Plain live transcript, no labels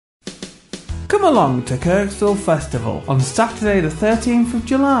Come along to Kirkstall Festival on Saturday the 13th of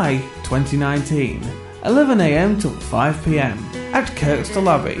July 2019, 11 AM till 5 PM at Kirkstall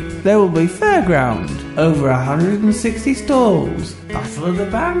Abbey. There will be fairground, over 160 stalls, battle of the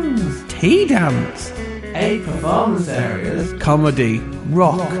bands, tea dance, 8 performance areas, comedy,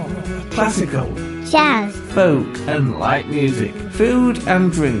 rock, classical, jazz, folk and light music, food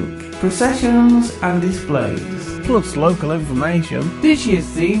and drink, processions and displays, plus local information. This year's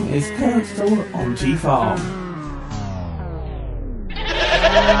theme is Kirkstall on G Farm.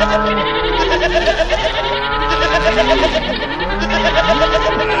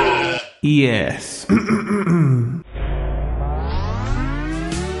 Yes.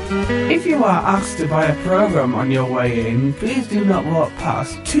 If you are asked to buy a programme on your way in, please do not walk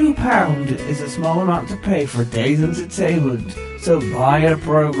past. £2 is a small amount to pay for a day's entertainment, so buy a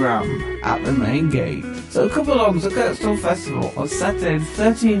programme at the main gate. So come along to Kirkstall Festival on Saturday the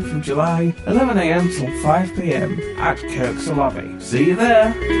 13th of July, 11 AM till 5 PM at Kirkstall Abbey. See you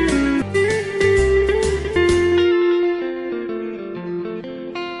there!